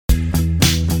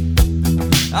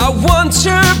I want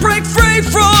to break free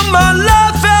from my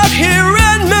life out here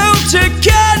and move to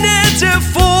Canada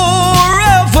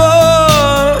forever.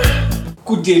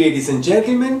 Good day, ladies and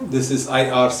gentlemen. This is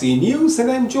IRC News and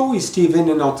I'm Joey Stephen,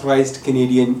 an authorized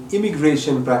Canadian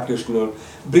immigration practitioner,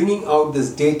 bringing out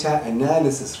this data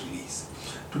analysis release.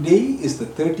 Today is the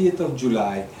 30th of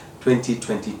July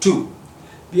 2022.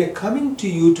 We are coming to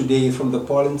you today from the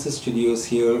Polinsys Studios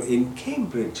here in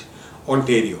Cambridge,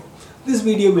 Ontario. This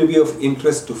video may be of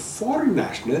interest to foreign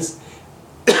nationals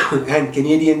and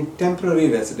Canadian temporary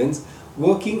residents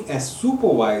working as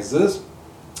supervisors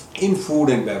in food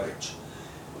and beverage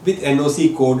with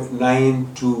NOC code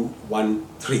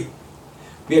 9213.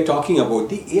 We are talking about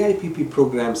the AIPP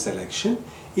program selection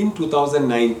in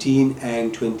 2019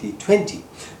 and 2020,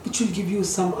 which will give you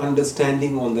some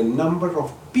understanding on the number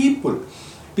of people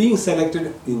being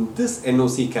selected in this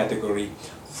NOC category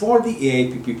for the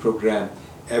AIPP program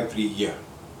every year.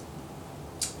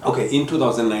 Okay, in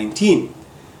 2019,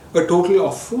 a total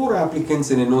of 4 applicants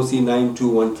in NOC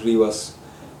 9213 was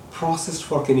processed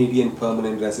for Canadian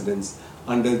permanent residents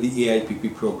under the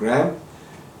AIPP program,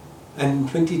 and in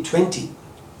 2020,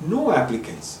 no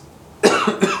applicants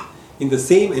in the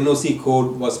same NOC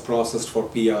code was processed for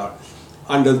PR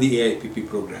under the AIPP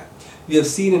program. We have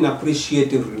seen an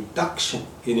appreciative reduction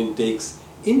in intakes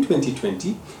in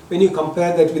 2020 when you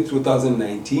compare that with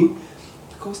 2019,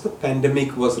 because the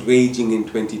pandemic was raging in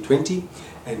 2020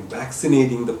 and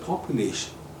vaccinating the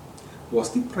population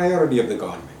was the priority of the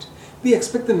government. We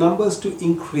expect the numbers to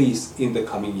increase in the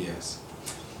coming years.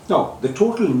 Now, the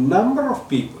total number of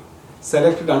people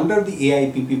selected under the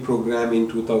AIPP program in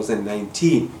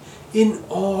 2019 in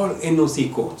all NOC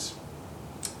codes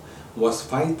was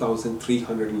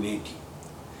 5,380.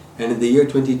 And in the year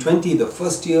 2020, the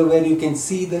first year where you can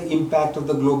see the impact of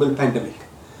the global pandemic,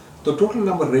 the total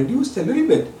number reduced a little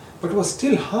bit, but was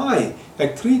still high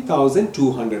at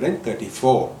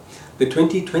 3,234. The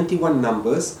 2021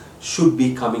 numbers should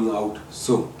be coming out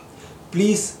soon.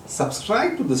 Please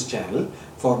subscribe to this channel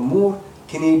for more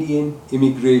Canadian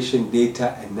immigration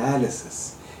data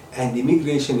analysis and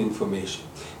immigration information.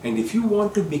 And if you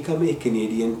want to become a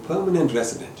Canadian permanent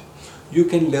resident, you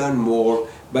can learn more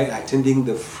by attending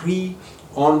the free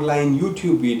online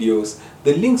YouTube videos,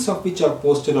 the links of which are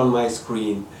posted on my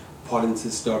screen,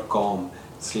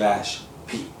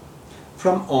 polinsys.com/p.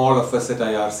 From all of us at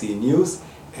IRC News,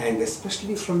 and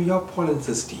especially from your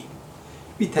Polinsys team,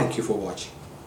 we thank you for watching.